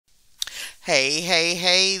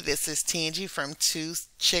Hey, this is Tangi from Two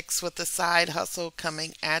Chicks with a Side Hustle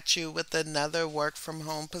coming at you with another work from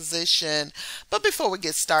home position. But before we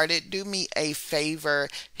get started, do me a favor,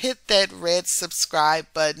 hit that red subscribe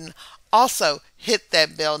button. Also, hit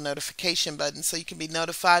that bell notification button so you can be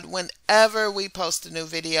notified whenever we post a new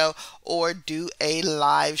video or do a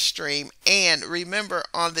live stream. And remember,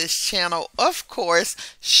 on this channel, of course,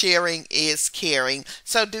 sharing is caring.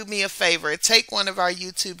 So do me a favor, take one of our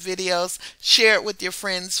YouTube videos, share it with your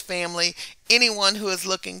friends, family, anyone who is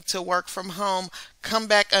looking to work from home. Come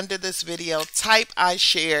back under this video, type I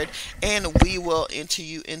shared, and we will enter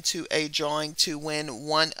you into a drawing to win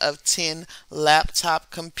one of 10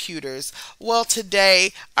 laptop computers. Well,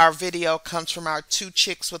 today our video comes from our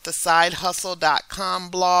twochickswithaside.hustle.com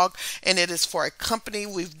blog, and it is for a company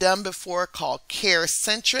we've done before called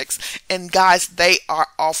CareCentrix. And guys, they are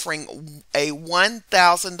offering a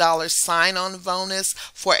 $1,000 sign-on bonus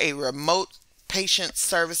for a remote patient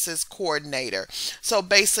services coordinator. So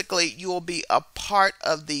basically, you will be a part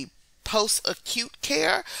of the post-acute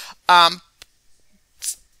care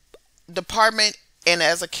department, and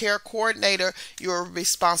as a care coordinator, you're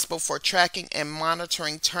responsible for tracking and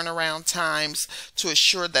monitoring turnaround times to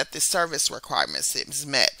ensure that the service requirements is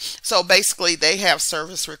met. So basically, they have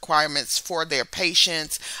service requirements for their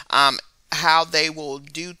patients, how they will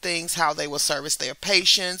do things, how they will service their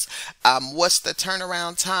patients, what's the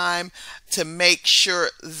turnaround time to make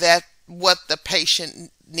sure that what the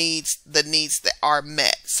patient needs, the needs that are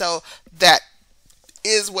met. So that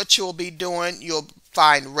is what you'll be doing. You'll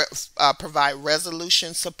provide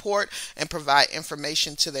resolution support and provide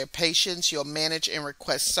information to their patients. You'll manage and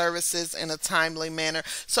request services in a timely manner.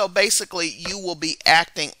 So basically, you will be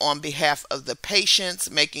acting on behalf of the patients,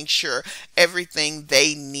 making sure everything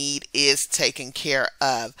they need is taken care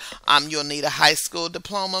of. You'll need a high school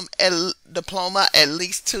diploma, at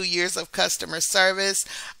least 2 years of customer service.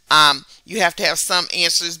 You have to have some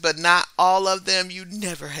answers, but not all of them. You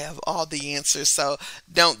never have all the answers, so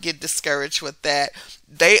don't get discouraged with that.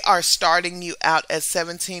 They are starting you out at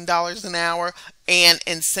 $17 an hour and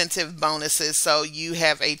incentive bonuses, so you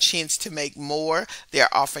have a chance to make more.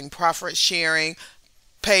 They're offering profit sharing,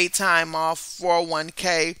 paid time off,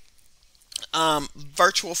 401k,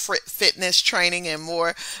 virtual fitness training, and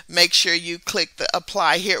more. Make sure you click the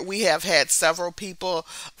apply here. We have had several people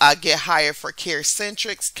get hired for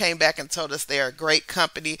CareCentrix, came back and told us they're a great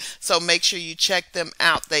company, so make sure you check them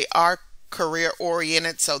out. They are career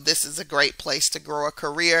oriented, so this is a great place to grow a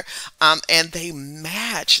career, and they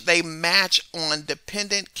match on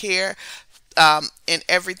dependent care and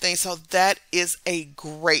everything. So that is a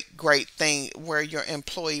great thing where your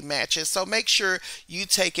employee matches. So make sure you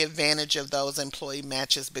take advantage of those employee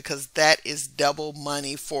matches, because that is double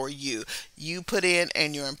money for you. You put in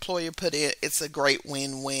and your employer put in. It's a great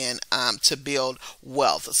win-win to build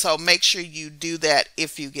wealth. So make sure you do that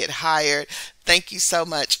if you get hired. Thank you so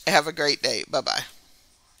much. Have a great day. Bye-bye.